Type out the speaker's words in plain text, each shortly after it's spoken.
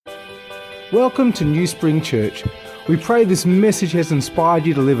Welcome to New Spring Church. We pray this message has inspired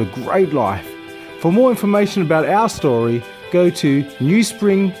you to live a great life. For more information about our story, go to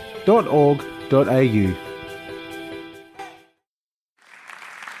newspring.org.au.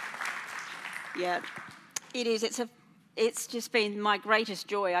 Yeah, it is. It's just been my greatest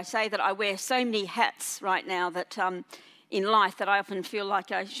joy. I say that I wear so many hats right now that in life that I often feel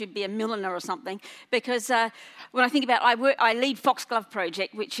like I should be a milliner or something. Because when I think about I lead Foxglove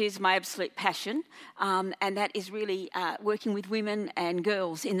Project, which is my absolute passion, and that is really working with women and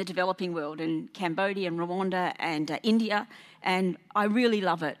girls in the developing world, in Cambodia and Rwanda and India, and I really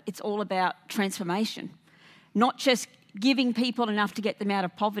love it. It's all about transformation, not just giving people enough to get them out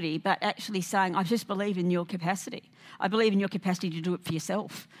of poverty, but actually saying, I just believe in your capacity. I believe in your capacity to do it for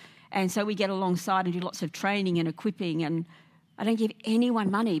yourself. And so we get alongside and do lots of training and equipping, and I don't give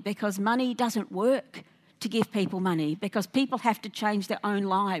anyone money because money doesn't work to give people money, because people have to change their own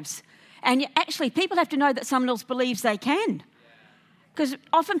lives. And actually, people have to know that someone else believes they can. Because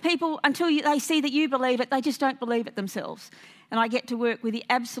often people, until they see that you believe it, they just don't believe it themselves. And I get to work with the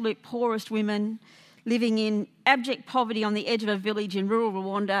absolute poorest women living in abject poverty on the edge of a village in rural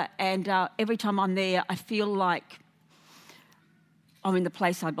Rwanda, and every time I'm there, I feel like I'm in the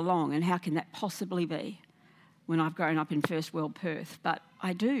place I belong, and how can that possibly be when I've grown up in first world Perth? But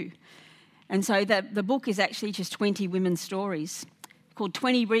I do. And so the book is actually just 20 women's stories called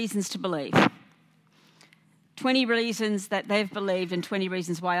 20 Reasons to Believe. 20 reasons that they've believed and 20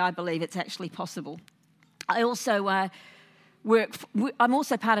 reasons why I believe it's actually possible. I also I'm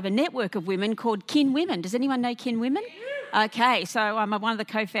also part of a network of women called Kin Women. Does anyone know Kin Women? Okay, so I'm one of the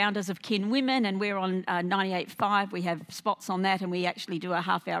co-founders of Kin Women, and we're on 98.5. We have spots on that, and we actually do a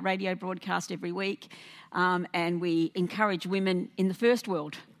half-hour radio broadcast every week, and we encourage women in the first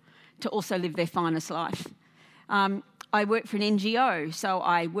world to also live their finest life. I work for an NGO, so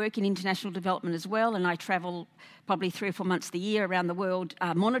I work in international development as well, and I travel probably 3 or 4 months of the year around the world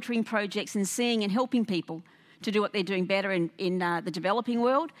monitoring projects and seeing and helping people to do what they're doing better in the developing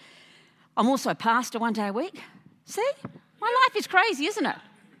world. I'm also a pastor 1 day a week. See? My life is crazy, isn't it?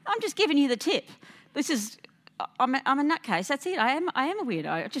 I'm just giving you the tip. I'm a nutcase, that's it. I am a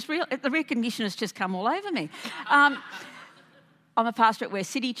weirdo. The recognition has just come all over me. I'm a pastor at West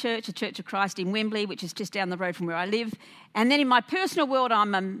City Church, a Church of Christ in Wembley, which is just down the road from where I live. And then in my personal world,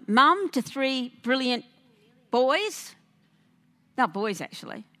 I'm a mum to 3 brilliant boys. Not boys,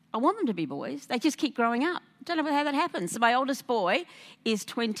 actually. I want them to be boys. They just keep growing up. Don't know how that happens. So my oldest boy is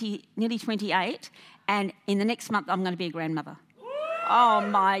nearly 28, and in the next month I'm going to be a grandmother. Oh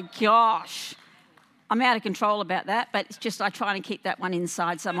my gosh. I'm out of control about that, but it's just I try and keep that one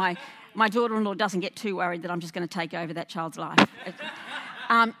inside so my daughter-in-law doesn't get too worried that I'm just going to take over that child's life.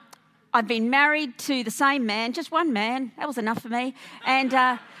 I've been married to the same man, just one man. That was enough for me. And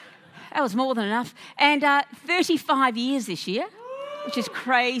that was more than enough. And 35 years this year, which is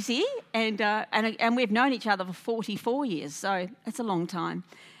crazy, and we've known each other for 44 years, so that's a long time.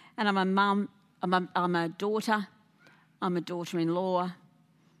 And I'm a mum, I'm a daughter, I'm a daughter-in-law,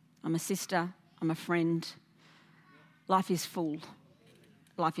 I'm a sister, I'm a friend. Life is full.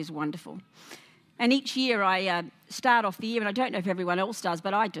 Life is wonderful. And each year I start off the year, and I don't know if everyone else does,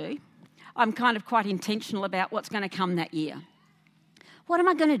 but I do. I'm kind of quite intentional about what's going to come that year. What am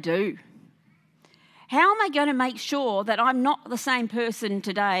I going to do? How am I going to make sure that I'm not the same person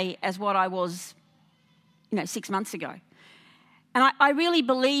today as what I was, 6 months ago? And I really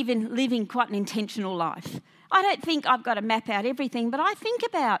believe in living quite an intentional life. I don't think I've got to map out everything, but I think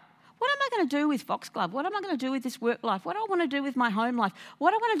about, what am I going to do with Foxglove? What am I going to do with this work life? What do I want to do with my home life?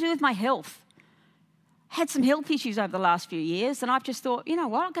 What do I want to do with my health? Had some health issues over the last few years, and I've just thought, you know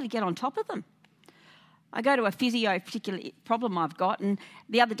what, I've got to get on top of them. I go to a physio, particular problem I've got, and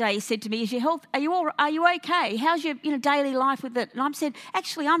the other day he said to me, "Is your health? Are you okay? How's your daily life with it?" And I said,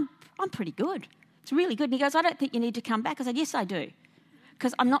 "Actually, I'm pretty good. It's really good." And he goes, "I don't think you need to come back." I said, "Yes, I do,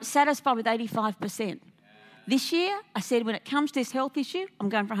 because I'm not satisfied with 85%. This year, I said, when it comes to this health issue, I'm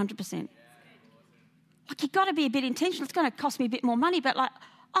going for 100%. Like, you've got to be a bit intentional. It's going to cost me a bit more money, but I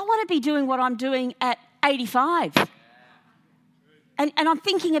want to be doing what I'm doing at 85, and I'm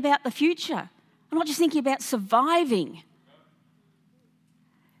thinking about the future. I'm not just thinking about surviving."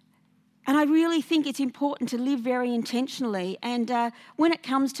 And I really think it's important to live very intentionally. And when it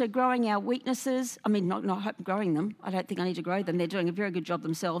comes to growing our weaknesses, not growing them. I don't think I need to grow them. They're doing a very good job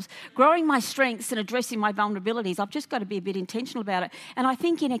themselves. Growing my strengths and addressing my vulnerabilities, I've just got to be a bit intentional about it. And I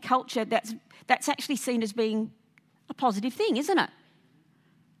think in a culture that's actually seen as being a positive thing, isn't it?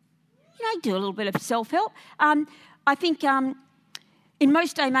 Do a little bit of self-help. I think in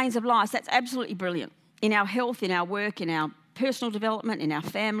most domains of life, that's absolutely brilliant. In our health, in our work, in our personal development, in our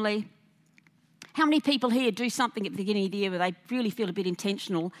family. How many people here do something at the beginning of the year where they really feel a bit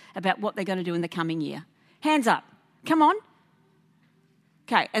intentional about what they're going to do in the coming year? Hands up. Come on.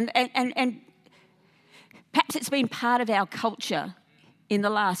 Okay, and perhaps it's been part of our culture in the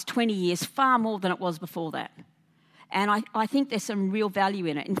last 20 years, far more than it was before that. And I think there's some real value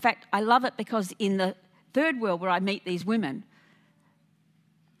in it. In fact, I love it because in the third world where I meet these women,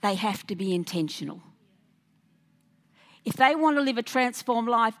 they have to be intentional. If they want to live a transformed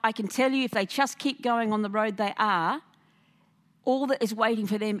life, I can tell you if they just keep going on the road they are, all that is waiting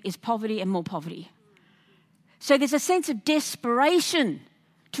for them is poverty and more poverty. So there's a sense of desperation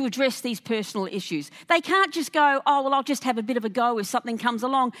to address these personal issues. They can't just go, oh, well, I'll just have a bit of a go if something comes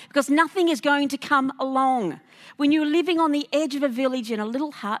along, because nothing is going to come along. When you're living on the edge of a village in a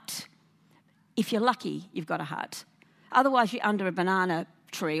little hut, if you're lucky, you've got a hut. Otherwise, you're under a banana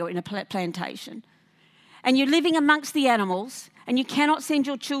tree or in a plantation. And you're living amongst the animals, and you cannot send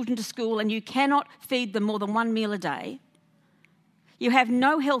your children to school, and you cannot feed them more than one meal a day. You have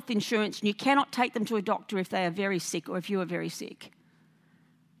no health insurance, and you cannot take them to a doctor if they are very sick or if you are very sick.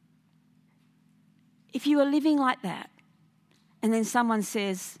 If you are living like that, and then someone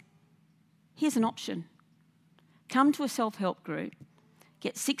says, here's an option. Come to a self-help group,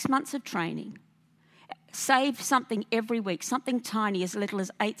 get 6 months of training, save something every week, something tiny as little as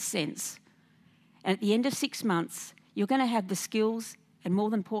 8 cents. And at the end of 6 months, you're going to have the skills, and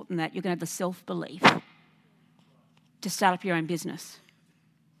more important than that, you're going to have the self-belief to start up your own business.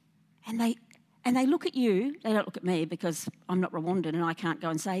 And they look at you, they don't look at me because I'm not Rwandan and I can't go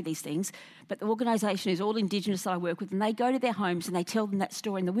and say these things, but the organisation is all Indigenous that I work with, and they go to their homes and they tell them that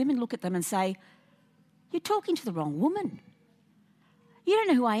story, and the women look at them and say, you're talking to the wrong woman. You don't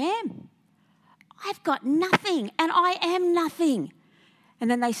know who I am. I've got nothing and I am nothing. And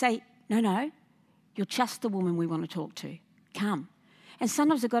then they say, no, you're just the woman we want to talk to. Come. And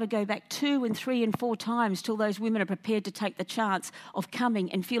sometimes I've got to go back 2 and 3 and 4 times till those women are prepared to take the chance of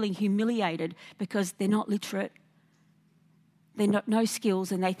coming and feeling humiliated because they're not literate, they're not no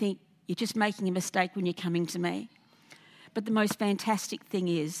skills, and they think you're just making a mistake when you're coming to me. But the most fantastic thing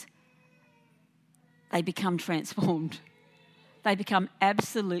is they become transformed. They become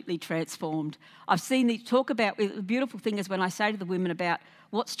absolutely transformed. I've seen the talk about, the beautiful thing is when I say to the women about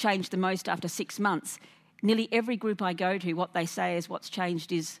what's changed the most after 6 months, nearly every group I go to, what they say is what's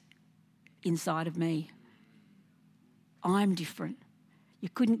changed is inside of me. I'm different. You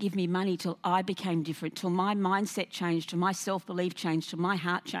couldn't give me money till I became different, till my mindset changed, till my self-belief changed, till my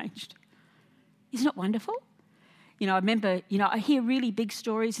heart changed. Isn't it wonderful? I remember, I hear really big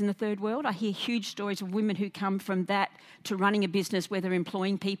stories in the third world. I hear huge stories of women who come from that to running a business where they're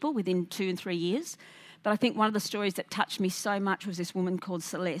employing people within 2 and 3 years. But I think one of the stories that touched me so much was this woman called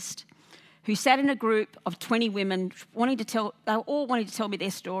Celeste, who sat in a group of 20 women they all wanted to tell me their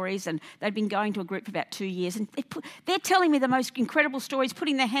stories, and they'd been going to a group for about 2 years, and they're telling me the most incredible stories,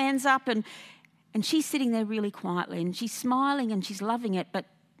 putting their hands up, and she's sitting there really quietly, and she's smiling and she's loving it, but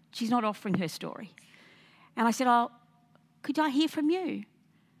she's not offering her story. And I said, could I hear from you?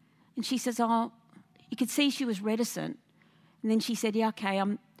 And she says, you could see she was reticent. And then she said, yeah, okay,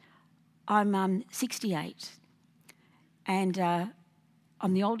 I'm 68, and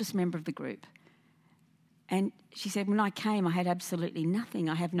I'm the oldest member of the group. And she said, when I came, I had absolutely nothing.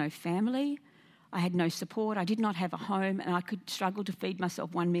 I have no family. I had no support. I did not have a home, and I could struggle to feed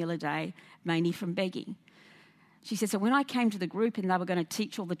myself 1 meal a day, mainly from begging. She said, so when I came to the group and they were going to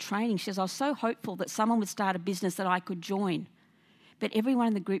teach all the training, she says, I was so hopeful that someone would start a business that I could join. But everyone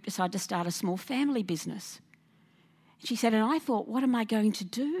in the group decided to start a small family business. She said, and I thought, what am I going to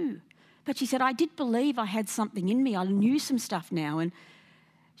do? But she said, I did believe I had something in me. I knew some stuff now. And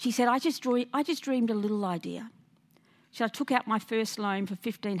she said, I just dreamed a little idea. So I took out my first loan for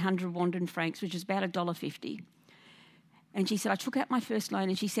 1,500 Rwandan francs, which is about $1.50. And she said, I took out my first loan,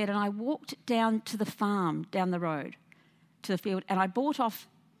 and she said, and I walked down to the farm, down the road, to the field, and I bought off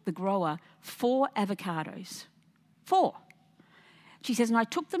the grower 4 avocados. 4. She says, and I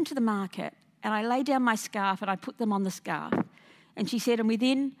took them to the market, and I laid down my scarf, and I put them on the scarf. And she said, and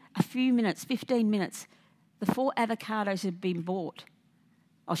within a few minutes, 15 minutes, the 4 avocados had been bought.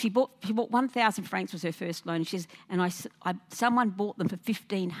 She bought 1,000 francs was her first loan. She says, and someone bought them for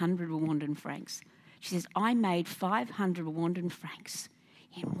 1,500 Rwandan francs. She says, I made 500 Rwandan francs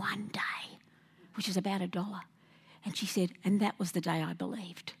in one day, which is about $1. And she said, and that was the day I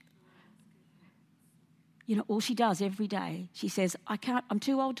believed. All she does every day, she says, I'm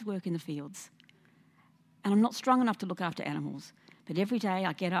too old to work in the fields, and I'm not strong enough to look after animals. But every day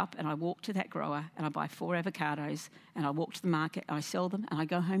I get up and I walk to that grower and I buy 4 avocados and I walk to the market and I sell them and I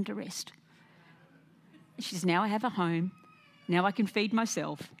go home to rest. And she says, now I have a home. Now I can feed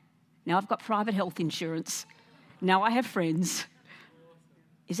myself. Now I've got private health insurance. Now I have friends.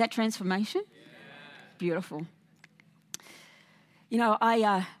 Is that transformation? Beautiful. You know,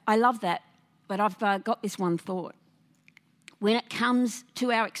 I love that, but I've got this one thought. When it comes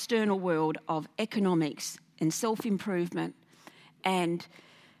to our external world of economics and self-improvement and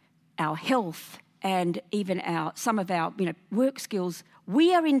our health and even some of our work skills,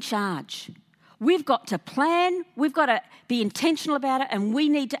 we are in charge. We've got to plan, we've got to be intentional about it, and we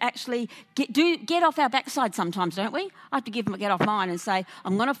need to actually get off our backside sometimes, don't we? I have to get off mine and say,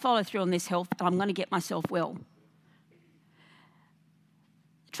 I'm going to follow through on this health and I'm going to get myself well.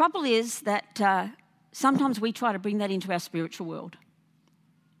 The trouble is that sometimes we try to bring that into our spiritual world.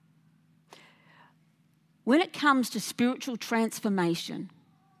 When it comes to spiritual transformation,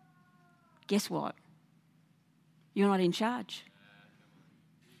 guess what? You're not in charge.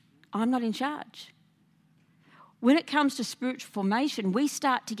 I'm not in charge. When it comes to spiritual formation, we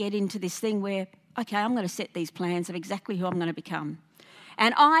start to get into this thing where, okay, I'm going to set these plans of exactly who I'm going to become.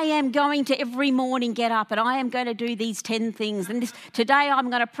 And I am going to every morning get up and I am going to do these 10 things. And today I'm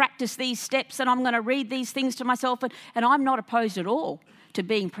going to practice these steps and I'm going to read these things to myself. And I'm not opposed at all to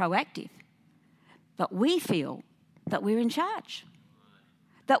being proactive. But we feel that we're in charge.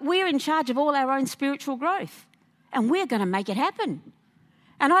 That we're in charge of all our own spiritual growth. And we're going to make it happen.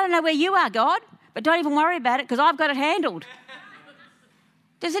 And I don't know where you are, God, but don't even worry about it because I've got it handled.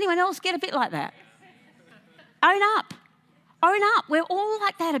 Does anyone else get a bit like that? Own up. Own up. We're all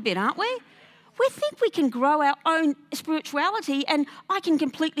like that a bit, aren't we? We think we can grow our own spirituality and I can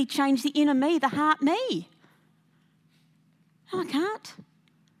completely change the inner me, the heart me. No, I can't.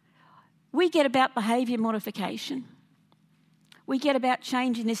 We get about behaviour modification. We get about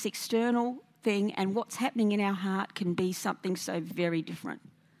changing this external thing, and what's happening in our heart can be something so very different.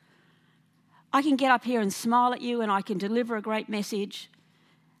 I can get up here and smile at you and I can deliver a great message,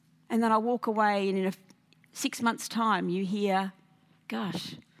 and then I walk away and in 6 months' time you hear,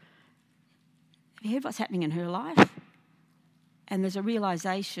 gosh, have you heard what's happening in her life? And there's a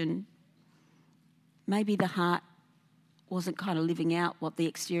realisation maybe the heart wasn't kind of living out what the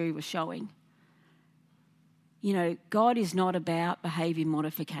exterior was showing. You know, God is not about behaviour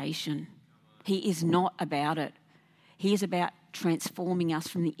modification. He is not about it. He is about transforming us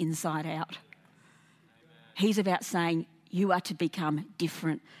from the inside out. He's about saying, you are to become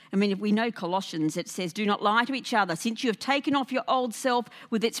different. I mean, if we know Colossians, it says, do not lie to each other, since you have taken off your old self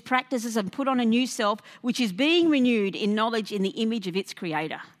with its practices and put on a new self, which is being renewed in knowledge in the image of its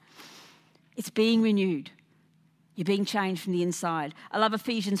creator. It's being renewed. You're being changed from the inside. I love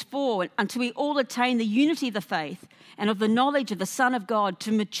Ephesians 4, until we all attain the unity of the faith and of the knowledge of the Son of God,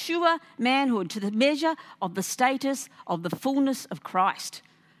 to mature manhood, to the measure of the status of the fullness of Christ.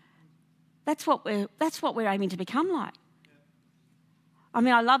 That's what we're aiming to become like. I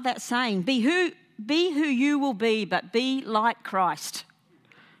mean, I love that saying, be who you will be, but be like Christ.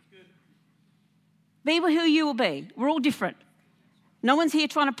 Be who you will be. We're all different. No one's here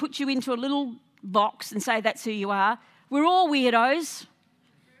trying to put you into a little box and say that's who you are. We're all weirdos.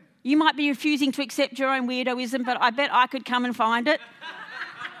 You might be refusing to accept your own weirdoism, but I bet I could come and find it.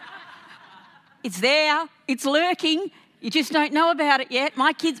 It's there. It's lurking. You just don't know about it yet.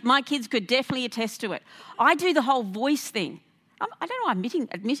 My kids could definitely attest to it. I do the whole voice thing. I don't know why I'm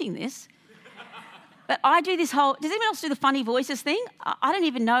admitting this, but I do this whole... Does anyone else do the funny voices thing? I don't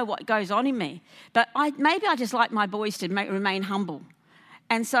even know what goes on in me, but maybe I just like my boys to remain humble.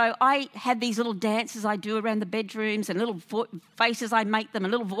 And so I had these little dances I do around the bedrooms and little faces I make them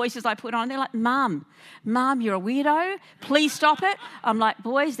and little voices I put on. They're like, Mum, you're a weirdo. Please stop it. I'm like,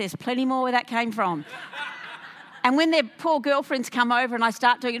 boys, there's plenty more where that came from. And when their poor girlfriends come over and I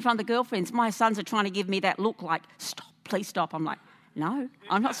start doing it in front of the girlfriends, my sons are trying to give me that look like, stop, please stop. I'm like, no,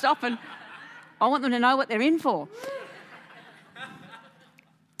 I'm not stopping. I want them to know what they're in for.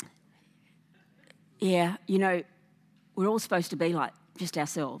 Yeah, you know, we're all supposed to be like just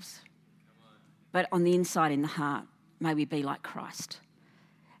ourselves. But on the inside, in the heart, may we be like Christ.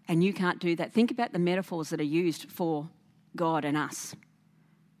 And you can't do that. Think about the metaphors that are used for God and us.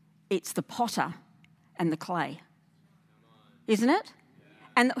 It's the potter and the clay, isn't it?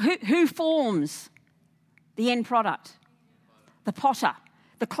 And who forms the end product? The potter.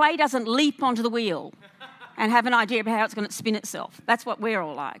 The clay doesn't leap onto the wheel and have an idea about how it's going to spin itself. That's what we're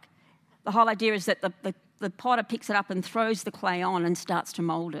all like. The whole idea is that the potter picks it up and throws the clay on and starts to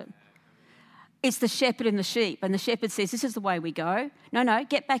mould it. It's the shepherd and the sheep, and the shepherd says, this is the way we go. No,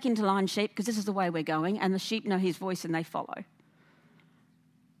 get back into line, sheep, because this is the way we're going, and the sheep know his voice and they follow.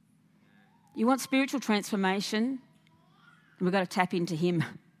 You want spiritual transformation? We've got to tap into him.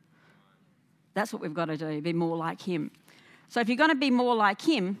 That's what we've got to do, be more like him. So if you're going to be more like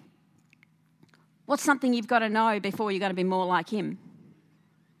him, What's something you've got to know before you're going to be more like him?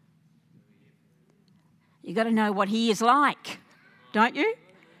 You've got to know what he is like, don't you?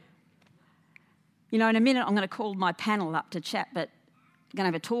 You know, in a minute I'm going to call my panel up to chat, but I'm going to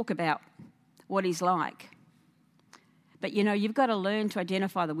have a talk about what he's like. But, you know, you've got to learn to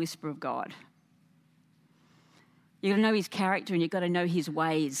identify the whisper of God. You've got to know his character and you've got to know his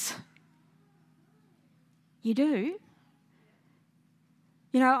ways. You do.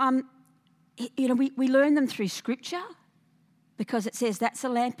 You know, we learn them through Scripture because it says that's a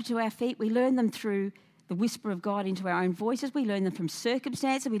lamp unto our feet. We learn them through the whisper of God into our own voices. We learn them from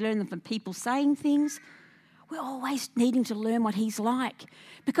circumstances. We learn them from people saying things. We're always needing to learn what he's like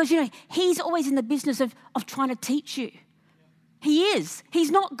because, you know, he's always in the business of trying to teach you. He is.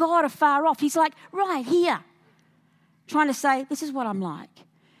 He's not God afar off. He's like right here trying to say, this is what I'm like.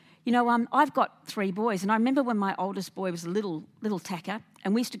 You know, I've got 3 boys, and I remember when my oldest boy was a little tacker,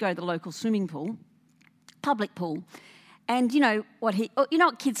 and we used to go to the local swimming pool, public pool, and you know what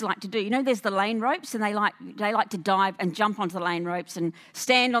kids like to do. You know, there's the lane ropes, and they like to dive and jump onto the lane ropes and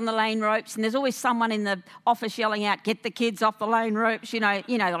stand on the lane ropes. And there's always someone in the office yelling out, "Get the kids off the lane ropes!" You know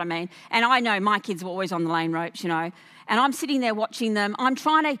what I mean. And I know my kids were always on the lane ropes. You know, and I'm sitting there watching them. I'm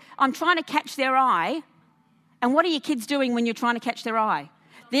trying to catch their eye. And what are your kids doing when you're trying to catch their eye?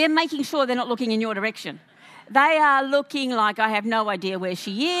 They're making sure they're not looking in your direction. They are looking like I have no idea where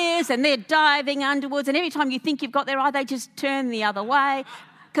she is, and they're diving underwards, and every time you think you've got their eye, they just turn the other way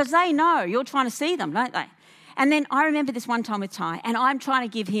because they know you're trying to see them, don't they? And then I remember this one time with Ty, and I'm trying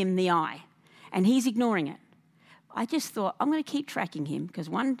to give him the eye, and he's ignoring it. I just thought, I'm going to keep tracking him because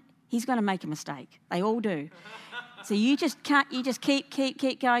he's going to make a mistake. They all do. So you just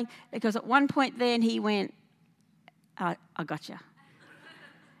keep going because at one point then he went, I gotcha.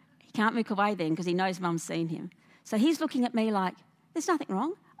 He can't look away then because he knows Mum's seen him. So he's looking at me like, there's nothing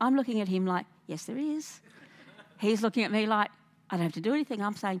wrong. I'm looking at him like, yes, there is. He's looking at me like, I don't have to do anything.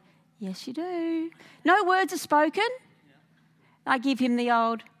 I'm saying, yes, you do. No words are spoken. I give him the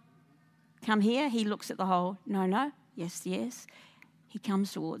old, come here. He looks at the hole. No. Yes. He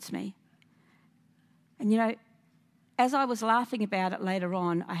comes towards me. And, you know, as I was laughing about it later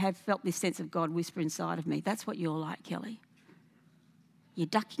on, I have felt this sense of God whisper inside of me. That's what you're like, Kelly. You're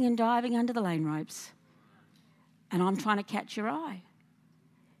ducking and diving under the lane ropes, and I'm trying to catch your eye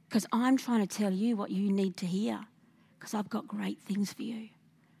because I'm trying to tell you what you need to hear because I've got great things for you.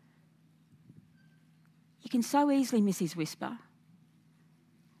 You can so easily miss his whisper,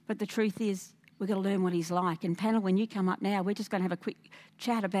 but the truth is we've got to learn what he's like. And panel, when you come up now, we're just going to have a quick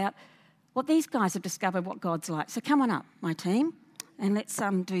chat about what these guys have discovered what God's like. So come on up, my team, and let's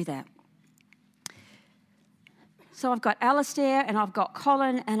do that. So I've got Alistair, and I've got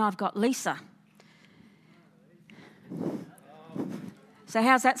Colin, and I've got Lisa. So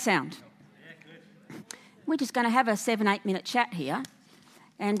how's that sound? We're just going to have a 7-8 minute chat here.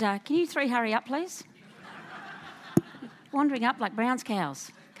 And can you 3 hurry up, please? Wandering up like Brown's cows.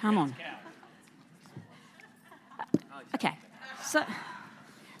 Come on. Okay.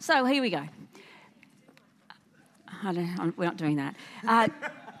 So here we go. We're not doing that.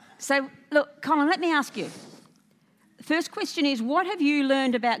 So look, Colin, let me ask you. The first question is, what have you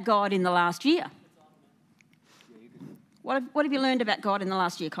learned about God in the last year? What have you learned about God in the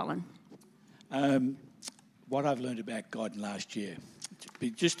last year, Colin? What I've learned about God in the last year.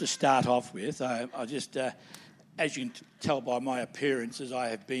 Just to start off with, as you can tell by my appearances, I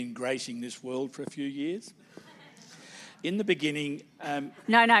have been gracing this world for a few years. In the beginning... No,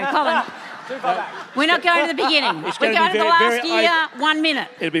 Colin. We're not going to the beginning. We're going to the last year, 1 minute.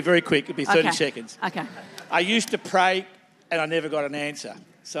 It'll be very quick. It'll be 30 seconds. Okay. I used to pray and I never got an answer.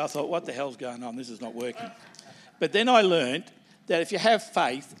 So I thought, what the hell's going on? This is not working. But then I learned that if you have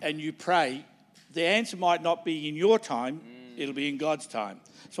faith and you pray, the answer might not be in your time, it'll be in God's time.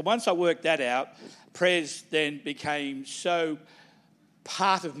 So once I worked that out, prayers then became so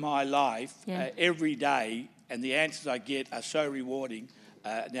part of my life every day, and the answers I get are so rewarding.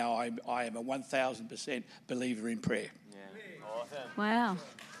 Now I am a 1,000% believer in prayer. Yeah.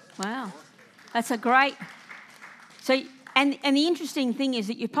 Wow. That's a great... So, and the interesting thing is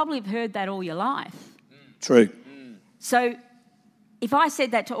that you probably have heard that all your life. True. So if I said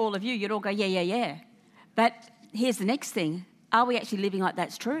that to all of you, you'd all go, yeah. But here's the next thing. Are we actually living like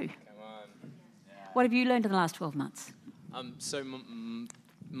that's true? Come on. Yeah. What have you learned in the last 12 months?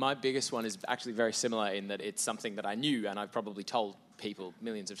 My biggest one is actually very similar in that it's something that I knew and I've probably told people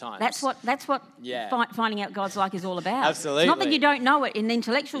millions of times. That's what finding out God's like is all about. Absolutely. It's not that you don't know it in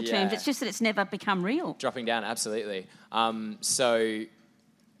intellectual terms, it's just that it's never become real. Dropping down, absolutely. So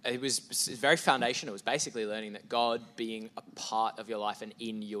it was very foundational. It was basically learning that God being a part of your life and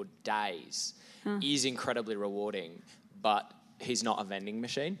in your days is incredibly rewarding, but he's not a vending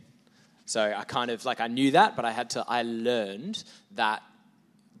machine. So I knew that, but I learned that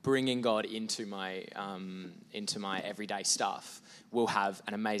bringing God into my everyday stuff will have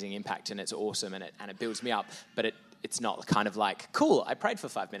an amazing impact, and it's awesome, and it builds me up, but it's not kind of like, cool, I prayed for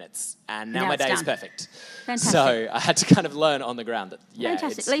 5 minutes and now my day is perfect. Fantastic. So I had to kind of learn on the ground that,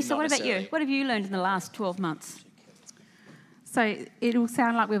 Fantastic. Lisa, what about you? What have you learned in the last 12 months? So it'll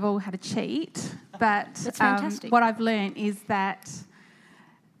sound like we've all had a cheat, but That's fantastic. What I've learned is that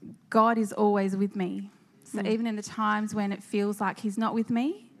God is always with me. So even in the times when it feels like he's not with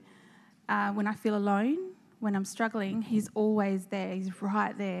me, when I feel alone, when I'm struggling, he's always there. He's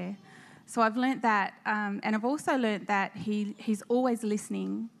right there. So I've learnt that, and I've also learnt that he's always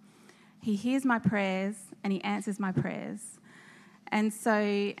listening. He hears my prayers and he answers my prayers. And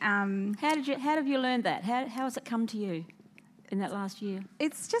so, how have you learned that? How has it come to you in that last year?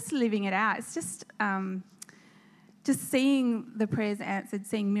 It's just living it out. It's just seeing the prayers answered,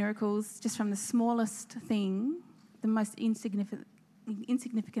 seeing miracles, just from the smallest thing, the most insignificant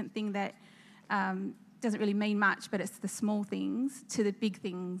thing that doesn't really mean much, but it's the small things to the big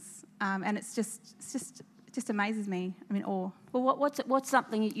things, and it just amazes me. I'm in awe. Well, what's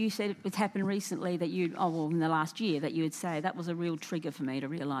something that you said has happened recently that in the last year that you would say that was a real trigger for me to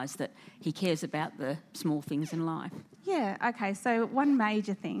realise that he cares about the small things in life? Yeah. Okay. So one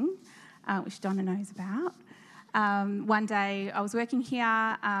major thing, which Donna knows about. One day I was working here,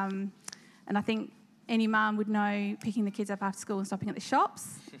 and I think any mum would know picking the kids up after school and stopping at the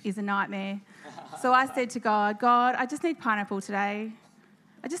shops is a nightmare. So I said to God, I just need pineapple today.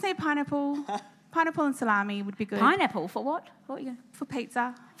 I just need pineapple. Pineapple and salami would be good. Pineapple for what? What are you going to... For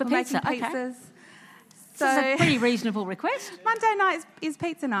pizza. For pizza, making okay. pizzas. So this is a pretty reasonable request. Monday night is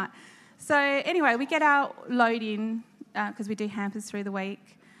pizza night. So anyway, we get our load in because we do hampers through the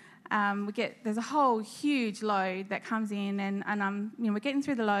week. There's a whole huge load that comes in, and we're getting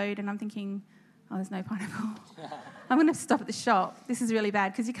through the load, and I'm thinking, oh, there's no pineapple. I'm going to stop at the shop. This is really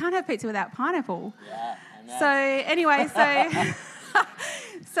bad because you can't have pizza without pineapple. Yeah, so anyway,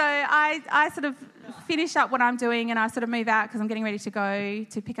 so I sort of finish up what I'm doing, and I sort of move out because I'm getting ready to go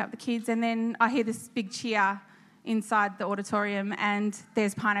to pick up the kids, and then I hear this big cheer inside the auditorium, and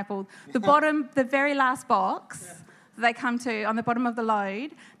there's pineapple. The very last box they come to on the bottom of the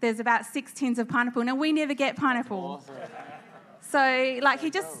load, there's about 6 tins of pineapple. Now, we never get pineapple. So, like,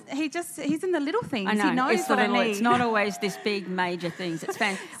 he's in the little things. I know. He knows what I need. It's not always this big major things. It's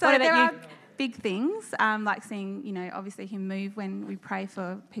fantastic. So what there about you? are big things, like seeing, obviously him move when we pray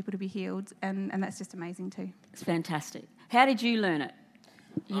for people to be healed, and that's just amazing too. It's fantastic. How did you learn it?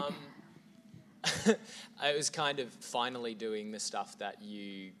 It was kind of finally doing the stuff that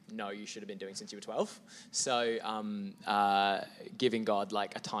you should have been doing since you were 12. So giving God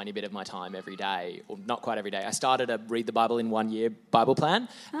like a tiny bit of my time every day, or not quite every day. I started a Read the Bible in 1 year Bible plan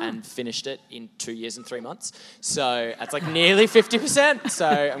and finished it in 2 years and 3 months. So that's like nearly 50%. So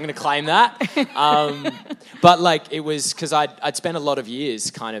I'm going to claim that. But like it was because I'd spent a lot of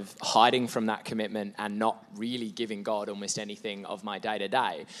years kind of hiding from that commitment and not really giving God almost anything of my day to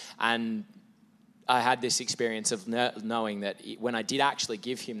day. And I had this experience of knowing that when I did actually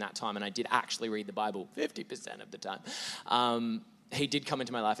give him that time and I did actually read the Bible 50% of the time, he did come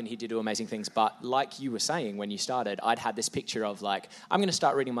into my life and he did do amazing things. But like you were saying when you started, I'd had this picture of like, I'm going to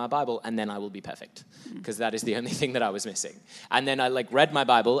start reading my Bible and then I will be perfect because that is the only thing that I was missing. And then I like read my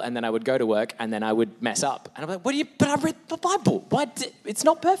Bible and then I would go to work and then I would mess up. And I'm like, but I read the Bible. It's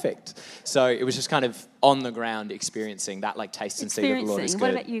not perfect. So it was just kind of on the ground experiencing that like taste and see that the Lord is good.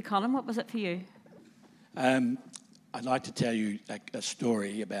 What about you, Colin? What was it for you? I'd like to tell you a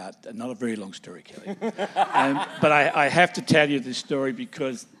story about, not a very long story, Kelly, but I have to tell you this story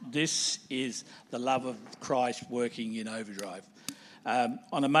because this is the love of Christ working in overdrive.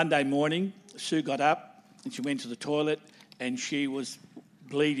 On a Monday morning, Sue got up and she went to the toilet and she was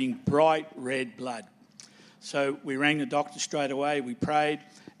bleeding bright red blood. So we rang the doctor straight away, we prayed,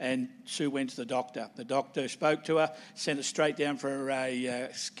 and Sue went to the doctor. The doctor spoke to her, sent her straight down for a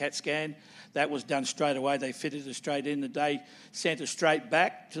CAT scan. That was done straight away. They fitted her straight in. They sent her straight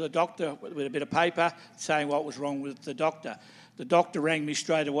back to the doctor with a bit of paper saying what was wrong with the doctor. The doctor rang me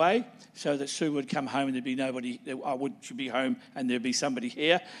straight away so that Sue would come home and there'd be nobody. She'd be home and there'd be somebody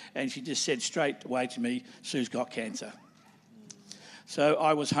here. And she just said straight away to me, Sue's got cancer. So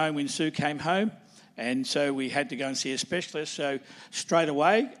I was home when Sue came home. And so we had to go and see a specialist. So straight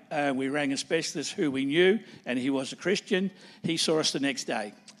away, we rang a specialist who we knew, and he was a Christian. He saw us the next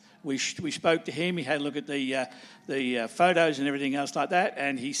day. we spoke to him. He had a look at the photos and everything else like that,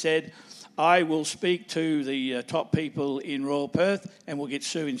 and he said, I will speak to the top people in Royal Perth and we'll get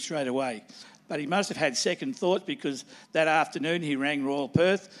Sue in straight away. But he must have had second thoughts, because that afternoon he rang Royal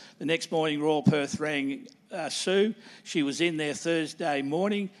Perth. The next morning Royal Perth rang Sue. She was in there Thursday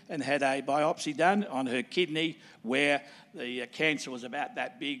morning and had a biopsy done on her kidney where the cancer was about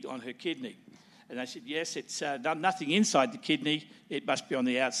that big on her kidney. And they said, yes, it's done nothing inside the kidney, it must be on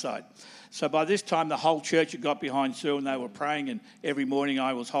the outside. So by this time the whole church had got behind Sue and they were praying, and every morning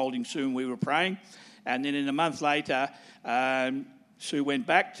I was holding Sue and we were praying. And then a month later, Sue went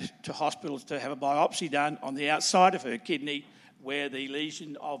back to hospitals to have a biopsy done on the outside of her kidney where the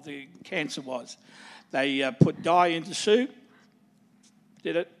lesion of the cancer was. They put dye into Sue,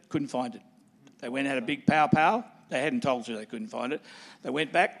 did it, couldn't find it. They went and had a big pow. They hadn't told Sue they couldn't find it. They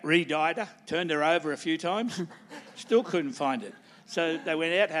went back, re-dyed her, turned her over a few times, still couldn't find it. So they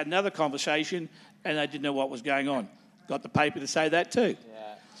went out, had another conversation, and they didn't know what was going on. Got the paper to say that too.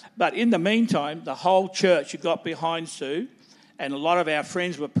 Yeah. But in the meantime, the whole church had got behind Sue, and a lot of our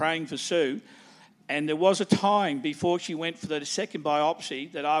friends were praying for Sue. And there was a time before she went for the second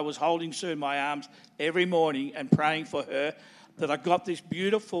biopsy that I was holding Sue in my arms every morning and praying for her, that I got this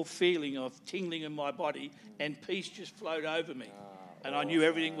beautiful feeling of tingling in my body and peace just flowed over me. And I knew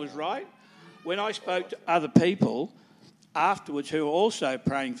everything was right. When I spoke to other people afterwards who were also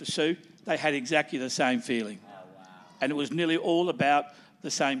praying for Sue, they had exactly the same feeling. And it was nearly all about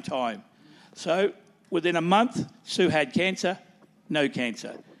the same time. So within a month, Sue had cancer, no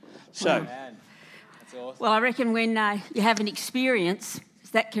cancer. So, Man, that's awesome. Well, I reckon when you have an experience,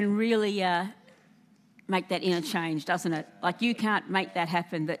 that can really make that inner change, doesn't it? Like, you can't make that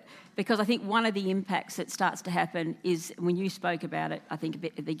happen. Because I think one of the impacts that starts to happen is when you spoke about it, I think a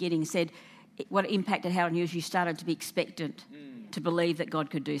bit at the beginning, said what impacted how on you is you started to be expectant, to believe that God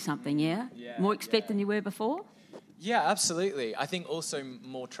could do something, yeah? More expectant than you were before? Yeah, absolutely. I think also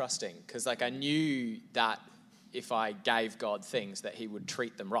more trusting, because like I knew that if I gave God things, that he would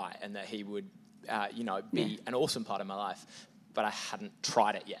treat them right and that he would, be an awesome part of my life. But I hadn't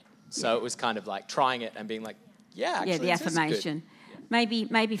tried it yet. So it was kind of like trying it and being like, actually, the affirmation.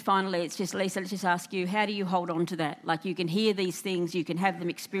 Maybe finally, it's just, Lisa, let's just ask you, how do you hold on to that? Like, you can hear these things, you can have them,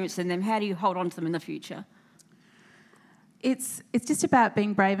 experience them. How do you hold on to them in the future? It's just about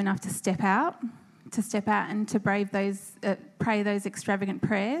being brave enough to step out and to pray those extravagant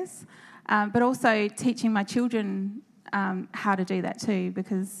prayers, but also teaching my children how to do that too,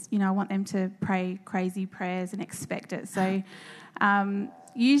 because I want them to pray crazy prayers and expect it. So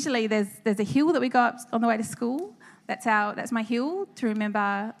usually there's a hill that we go up on the way to school. That's my hill to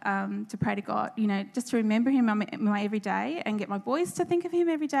remember to pray to God. Just to remember Him my every day and get my boys to think of Him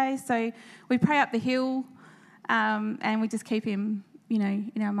every day. So we pray up the hill, and we just keep Him,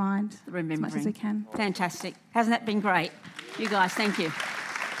 in our mind as much as we can. Fantastic. Hasn't that been great? You guys, thank you.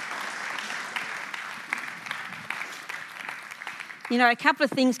 A couple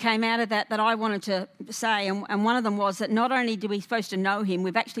of things came out of that I wanted to say, and one of them was that not only do we supposed to know Him,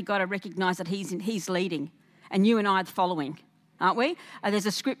 we've actually got to recognise that He's leading, and you and I are following, aren't we? There's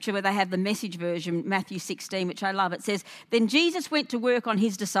a scripture where they have the Message version, Matthew 16, which I love. It says, then Jesus went to work on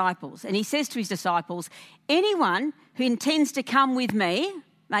His disciples, and He says to His disciples, anyone who intends to come with me,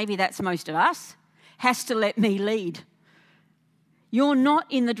 maybe that's most of us, has to let me lead. You're not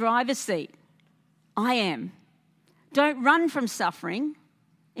in the driver's seat. I am. Don't run from suffering.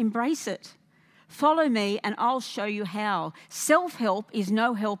 Embrace it. Follow me and I'll show you how. Self-help is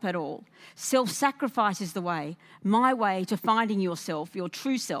no help at all. Self-sacrifice is the way, my way to finding yourself, your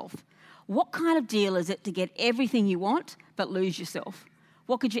true self. What kind of deal is it to get everything you want but lose yourself?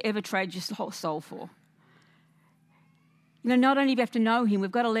 What could you ever trade your whole soul for? Not only do we have to know Him, we've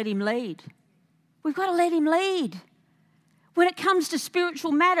got to let Him lead. We've got to let Him lead. When it comes to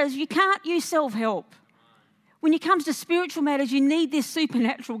spiritual matters, you can't use self-help. When it comes to spiritual matters, you need this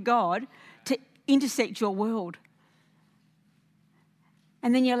supernatural God to intersect your world.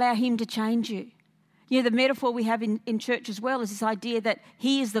 And then you allow Him to change you. The metaphor we have in church as well is this idea that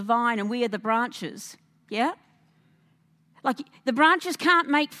He is the vine and we are the branches. Yeah? Like, the branches can't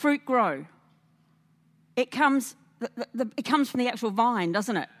make fruit grow. It comes from the actual vine,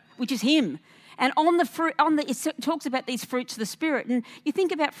 doesn't it? Which is Him. And on the fruit, it talks about these fruits of the Spirit. And you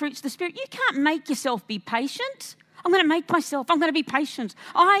think about fruits of the Spirit, you can't make yourself be patient. I'm going to be patient.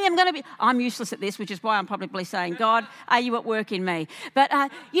 I'm useless at this, which is why I'm probably saying, God, are you at work in me? But,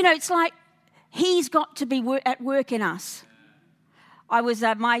 it's like He's got to be at work in us. I was,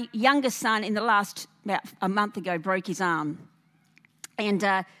 my youngest son in the last, about a month ago, broke his arm. And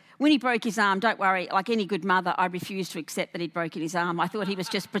When he broke his arm, don't worry, like any good mother, I refused to accept that he'd broken his arm. I thought he was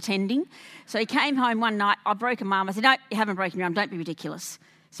just pretending. So he came home one night, I broke a arm. I said, no, you haven't broken your arm, don't be ridiculous.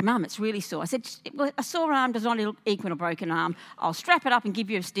 He said, Mum, it's really sore. I said, well, a sore arm does not equal a broken arm. I'll strap it up and give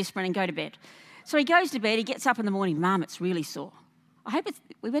you a Disprin and go to bed. So he goes to bed, he gets up in the morning, Mum, it's really sore. I hope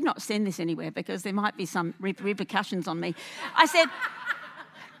we better not send this anywhere because there might be some repercussions on me. I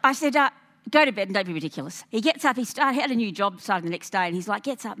said, go to bed and don't be ridiculous. He gets up, he had a new job starting the next day, and he's like,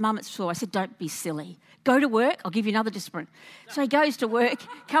 gets up, Mum, it's sore. I said, don't be silly. Go to work, I'll give you another Disprin. So he goes to work,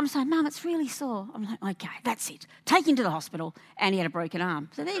 comes home, Mum, it's really sore. I'm like, okay, that's it. Take him to the hospital, and he had a broken arm.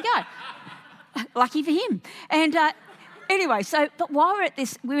 So there you go. Lucky for him. And anyway, but while we're at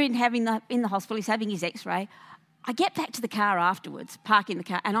this, we're in the hospital, he's having his x-ray. I get back to the car afterwards, park in the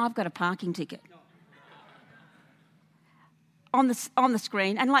car, and I've got a parking ticket. On the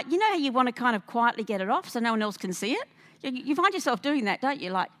screen, and like, you know how you want to kind of quietly get it off so no one else can see it? You find yourself doing that, don't you?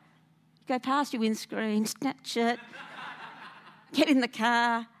 Like, you go past your windscreen, snatch it, get in the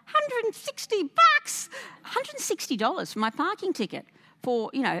car, $160 for my parking ticket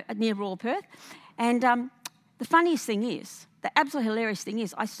for, near Royal Perth. And the funniest thing is, the absolute hilarious thing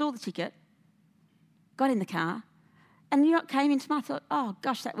is, I saw the ticket, got in the car, and it came into my thought, oh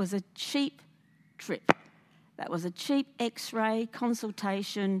gosh, that was a cheap trip. That was a cheap x-ray,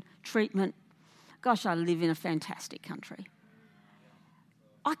 consultation, treatment. Gosh, I live in a fantastic country.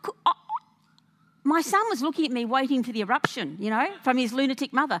 My son was looking at me waiting for the eruption, from his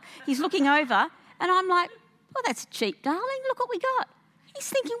lunatic mother. He's looking over and I'm like, well, that's cheap, darling. Look what we got. He's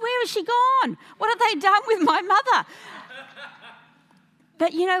thinking, where has she gone? What have they done with my mother?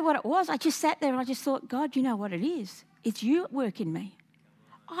 But you know what it was? I just sat there and I just thought, God, you know what it is? It's you at work in me.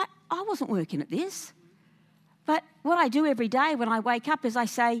 I wasn't working at this. But what I do every day when I wake up is I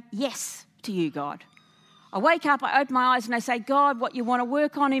say yes to you, God. I wake up, I open my eyes and I say, God, what you want to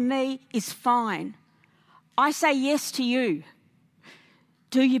work on in me is fine. I say yes to you.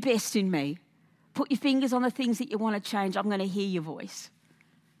 Do your best in me. Put your fingers on the things that you want to change. I'm going to hear your voice.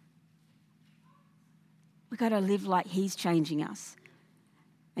 We've got to live like he's changing us.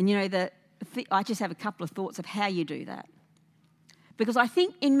 And I just have a couple of thoughts of how you do that. Because I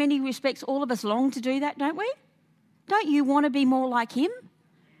think in many respects all of us long to do that, don't we? Don't you want to be more like him?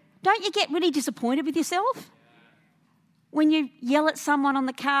 Don't you get really disappointed with yourself? When you yell at someone on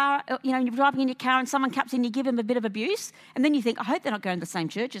the car, you're driving in your car and someone comes in, you give them a bit of abuse, and then you think, I hope they're not going to the same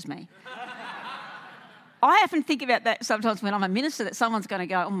church as me. I often think about that sometimes when I'm a minister, that someone's going to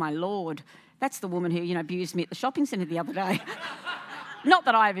go, oh my Lord, that's the woman who, abused me at the shopping centre the other day. Not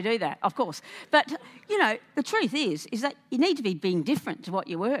that I ever do that, of course. But, the truth is that you need to be being different to what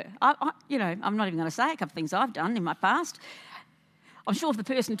you were. I'm not even going to say a couple of things I've done in my past. I'm sure if the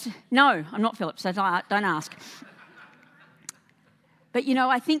person... No, I'm not Philip, so don't ask. But,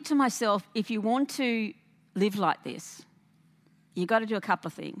 I think to myself, if you want to live like this, you've got to do a couple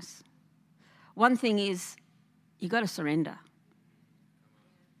of things. One thing is you've got to surrender.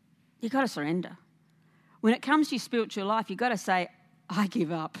 You've got to surrender. When it comes to your spiritual life, you've got to say, I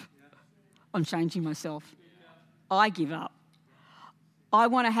give up on changing myself. I give up. I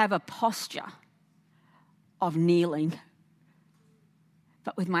want to have a posture of kneeling,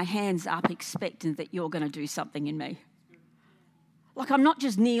 but with my hands up, expectant that you're going to do something in me. Like I'm not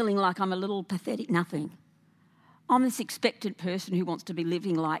just kneeling like I'm a little pathetic nothing. I'm this expectant person who wants to be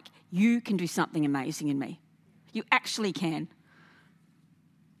living like you can do something amazing in me. You actually can.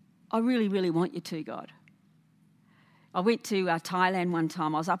 I really, really want you to, God. I went to Thailand one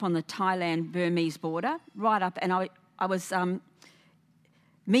time. I was up on the Thailand-Burmese border, right up, and I was I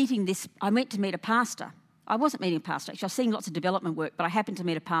went to meet a pastor. I wasn't meeting a pastor, actually. I was seeing lots of development work, but I happened to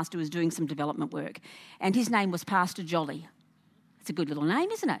meet a pastor who was doing some development work, and his name was Pastor Jolly. It's a good little name,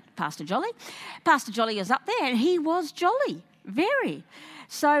 isn't it? Pastor Jolly. Pastor Jolly was up there, and he was jolly, very.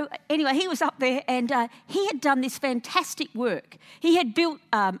 So anyway, he was up there, and he had done this fantastic work. He had built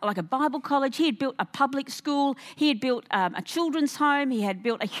like a Bible college. He had built a public school. He had built a children's home. He had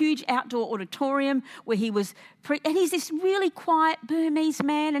built a huge outdoor auditorium where he was... and he's this really quiet Burmese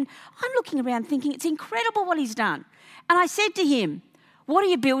man, and I'm looking around thinking, it's incredible what he's done. And I said to him, what are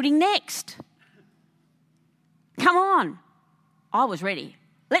you building next? Come on. I was ready.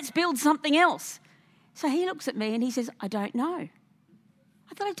 Let's build something else. So he looks at me and he says, I don't know.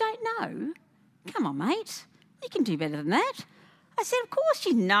 I thought, I don't know? Come on, mate. You can do better than that. I said, of course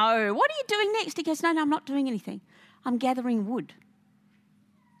you know. What are you doing next? He goes, no, I'm not doing anything. I'm gathering wood.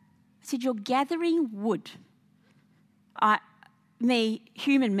 I said, you're gathering wood.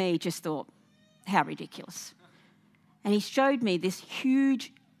 Human me just thought, how ridiculous. And he showed me this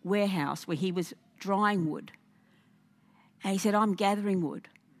huge warehouse where he was drying wood. And he said, I'm gathering wood.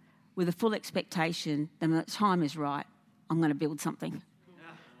 with a full expectation that when the time is right, I'm going to build something.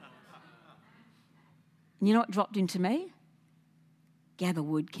 And you know what dropped into me? Gather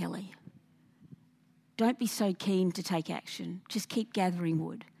wood, Kelly. Don't be so keen to take action. Just keep gathering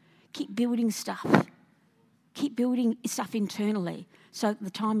wood. Keep building stuff. Keep building stuff internally so that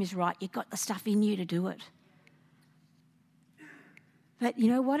the time is right. You've got the stuff in you to do it. But you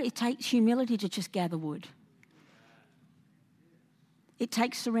know what? It takes humility to just gather wood. It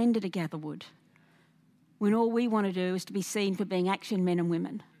takes surrender to gather wood. When all we want to do is to be seen for being action men and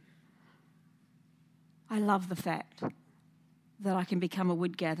women. I love the fact that I can become a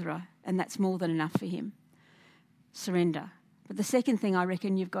wood gatherer, and that's more than enough for him. Surrender. But the second thing I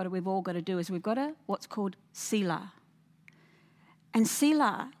reckon we've all got to do is we've got to what's called Selah. And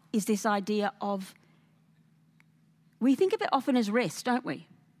Selah is this idea of, we think of it often as rest, don't we?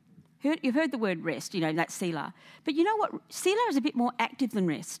 You've heard the word rest, that's Selah. But you know what? Selah is a bit more active than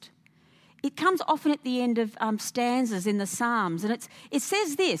rest. It comes often at the end of stanzas in the Psalms, and it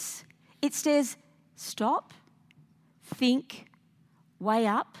says this. It says, stop, think, weigh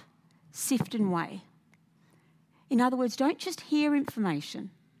up, sift and weigh. In other words, don't just hear information.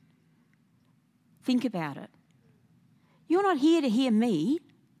 Think about it. You're not here to hear me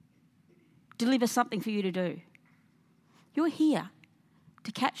deliver something for you to do. You're here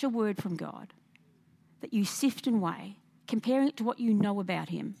to catch a word from God that you sift and weigh, comparing it to what you know about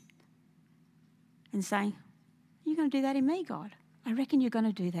him, and saying, you're going to do that in me, God. I reckon you're going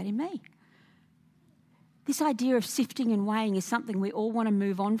to do that in me. This idea of sifting and weighing is something we all want to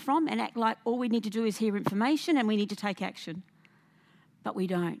move on from and act like all we need to do is hear information and we need to take action. But we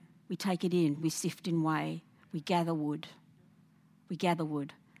don't. We take it in. We sift and weigh. We gather wood. We gather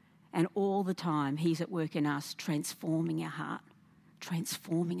wood. And all the time he's at work in us, transforming our heart,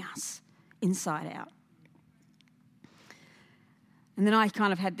 transforming us inside out. And then I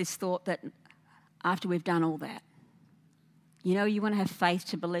kind of had this thought that after we've done all that, you want to have faith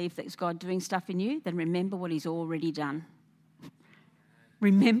to believe that it's God doing stuff in you, then remember what he's already done.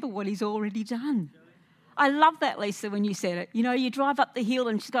 Remember what he's already done. I love that, Lisa, when you said it. You drive up the hill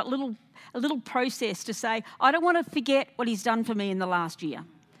and she's got a little process to say, I don't want to forget what he's done for me in the last year.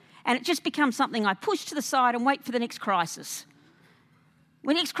 And it just becomes something I push to the side and wait for the next crisis.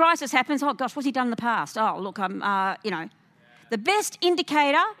 When the next crisis happens, oh gosh, what's he done in the past? Oh, look, the best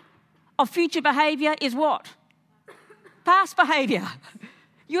indicator of future behaviour is what? Past behaviour.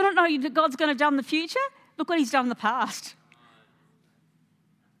 You don't know that God's going to do in the future? Look what he's done in the past.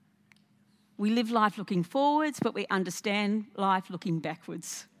 We live life looking forwards, but we understand life looking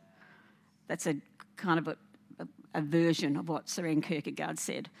backwards. That's a kind of a version of what Søren Kierkegaard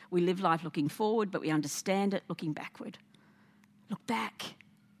said. We live life looking forward, but we understand it looking backward. Look back.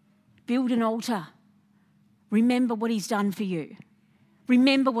 Build an altar. Remember what he's done for you.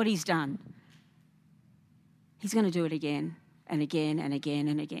 Remember what he's done. He's going to do it again and again and again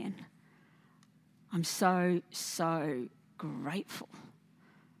and again. I'm so, so grateful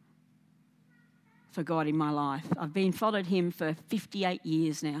for God in my life. I've been followed him for 58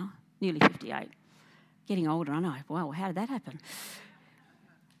 years now, nearly 58. Getting older, I know. Wow, how did that happen?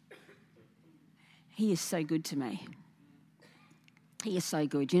 He is so good to me. He is so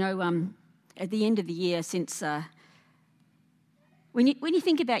good. At the end of the year, since when you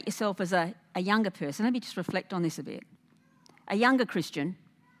think about yourself as a younger person, let me just reflect on this a bit. A younger Christian,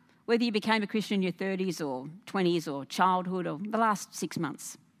 whether you became a Christian in your 30s or 20s or childhood or the last 6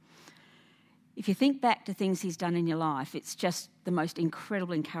 months, if you think back to things he's done in your life, it's just the most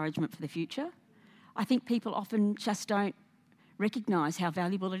incredible encouragement for the future. I think people often just don't recognise how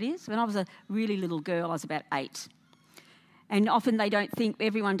valuable it is. When I was a really little girl, I was about 8. And often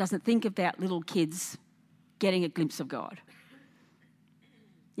everyone doesn't think about little kids getting a glimpse of God.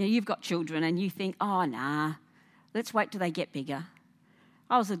 You've got children and you think, oh, nah, let's wait till they get bigger.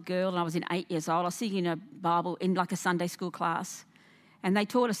 I was a girl and I was 8 years old. I was sitting in a Bible in like a Sunday school class. And they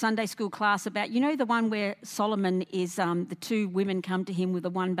taught a Sunday school class about, the one where Solomon is, the 2 women come to him with the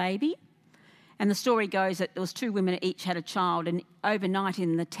 1 baby. And the story goes that there was 2 women that each had a child, and overnight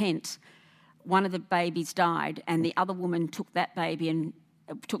in the tent, one of the babies died, and the other woman took that baby and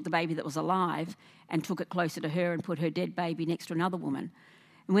took the baby that was alive and took it closer to her and put her dead baby next to another woman.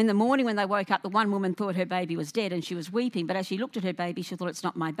 And when they woke up, the one woman thought her baby was dead and she was weeping, but as she looked at her baby, she thought, it's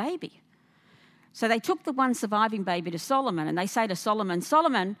not my baby. So they took the one surviving baby to Solomon, and they say to Solomon,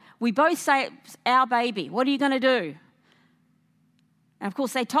 Solomon, we both say it's our baby. What are you going to do? And of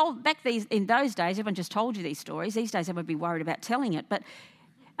course, they told back in those days, everyone just told you these stories. These days, everyone would be worried about telling it. But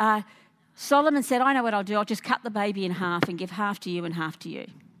Solomon said, I know what I'll do. I'll just cut the baby in half and give half to you and half to you.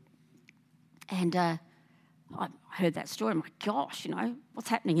 And I I heard that story. I'm like, gosh, what's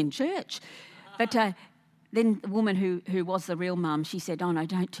happening in church? But then the woman who was the real mum, she said, oh, no,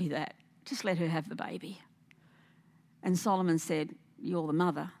 don't do that. Just let her have the baby. And Solomon said, you're the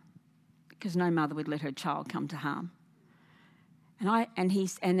mother, because no mother would let her child come to harm. And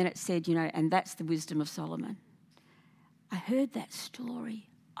then it said, and that's the wisdom of Solomon. I heard that story.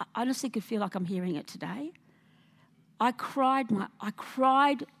 I honestly could feel like I'm hearing it today. I cried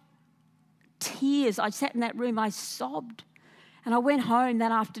tears. I sat in that room, I sobbed. And I went home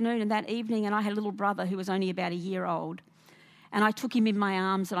that afternoon and that evening, and I had a little brother who was only about a year old. And I took him in my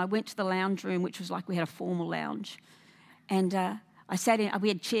arms and I went to the lounge room, which was like we had a formal lounge. And I sat in, we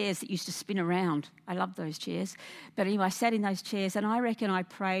had chairs that used to spin around. I loved those chairs. But anyway, I sat in those chairs and I reckon I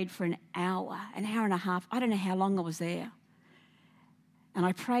prayed for an hour and a half. I don't know how long I was there. And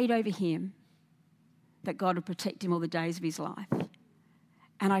I prayed over him that God would protect him all the days of his life.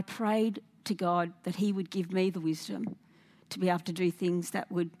 And I prayed to God that he would give me the wisdom to be able to do things that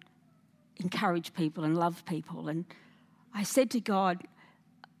would encourage people and love people. And I said to God,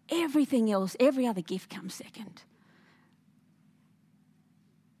 everything else, every other gift comes second.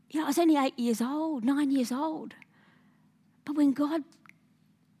 I was only 9 years old. But when God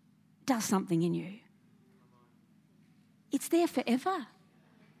does something in you, it's there forever.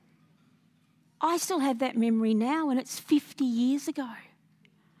 I still have that memory now, and it's 50 years ago.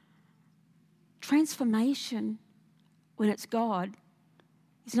 Transformation, when it's God,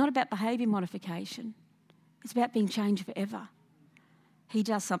 is not about behaviour modification. It's about being changed forever. He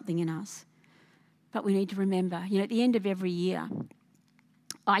does something in us. But we need to remember, at the end of every year,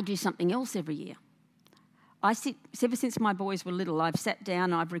 I do something else every year. Ever since my boys were little, I've sat down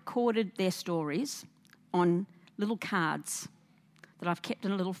and I've recorded their stories on little cards that I've kept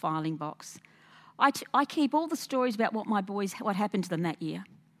in a little filing box. I keep all the stories about what happened to them that year.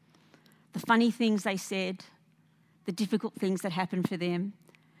 The funny things they said, the difficult things that happened for them.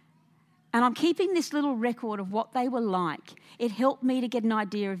 And I'm keeping this little record of what they were like. It helped me to get an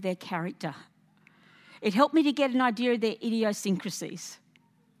idea of their character. It helped me to get an idea of their idiosyncrasies.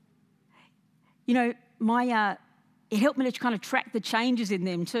 It helped me to kind of track the changes in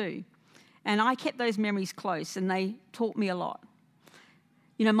them too. And I kept those memories close, and they taught me a lot.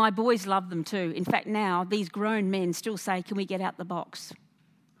 My boys love them too. In fact, now these grown men still say, can we get out the box?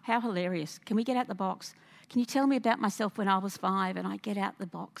 How hilarious. Can we get out the box? Can you tell me about myself when I was 5? And I get out the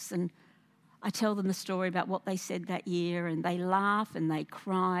box and I tell them the story about what they said that year, and they laugh and they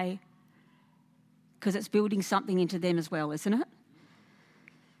cry because it's building something into them as well, isn't it?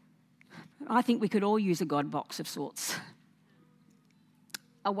 I think we could all use a God box of sorts.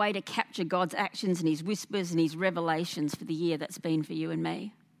 A way to capture God's actions and his whispers and his revelations for the year that's been for you and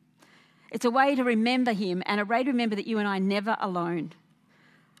me. It's a way to remember him, and a way to remember that you and I are never alone.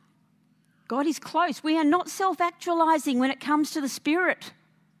 God is close. We are not self-actualizing when it comes to the Spirit.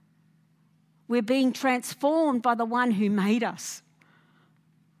 We're being transformed by the one who made us.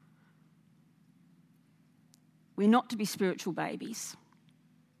 We're not to be spiritual babies.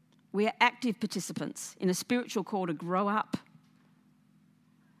 We are active participants in a spiritual call to grow up.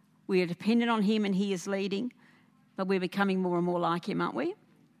 We are dependent on him and he is leading, but we're becoming more and more like him, aren't we?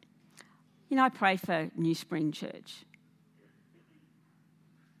 I pray for New Spring Church.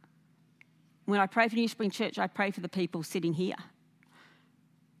 When I pray for New Spring Church, I pray for the people sitting here,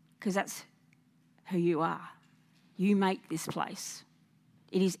 because that's who you are. You make this place.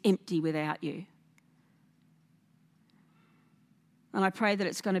 It is empty without you. And I pray that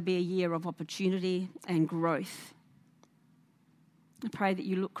it's going to be a year of opportunity and growth. I pray that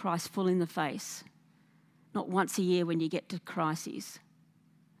you look Christ full in the face, not once a year when you get to crises,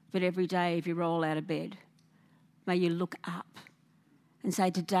 but every day if you roll out of bed. May you look up and say,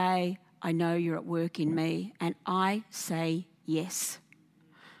 today I know you're at work in me, and I say yes.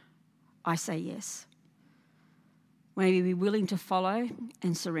 I say yes. May we be willing to follow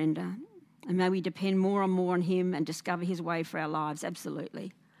and surrender. And may we depend more and more on him and discover his way for our lives,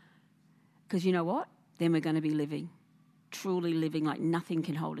 absolutely. Because you know what? Then we're going to be living, truly living like nothing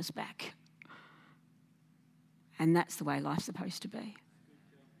can hold us back. And that's the way life's supposed to be.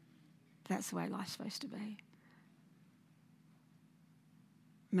 That's the way life's supposed to be.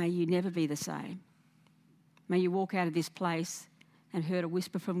 May you never be the same. May you walk out of this place and heard a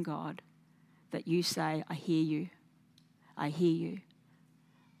whisper from God that you say, I hear you. I hear you.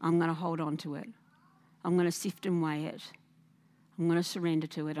 I'm going to hold on to it. I'm going to sift and weigh it. I'm going to surrender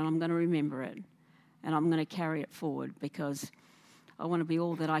to it, and I'm going to remember it. And I'm going to carry it forward, because I want to be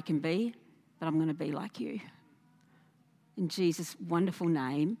all that I can be, but I'm going to be like you. In Jesus' wonderful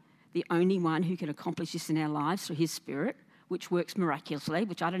name, the only one who can accomplish this in our lives through his Spirit, which works miraculously,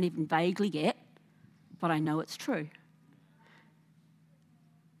 which I don't even vaguely get, but I know it's true.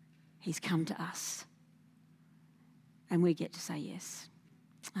 He's come to us. And we get to say yes.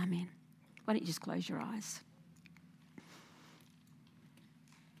 Amen. Why don't you just close your eyes?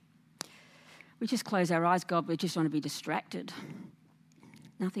 We just close our eyes, God. We just want to be distracted.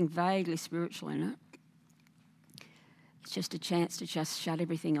 Nothing vaguely spiritual in it. It's just a chance to just shut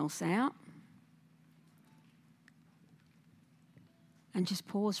everything else out. And just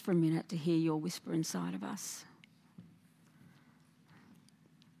pause for a minute to hear your whisper inside of us.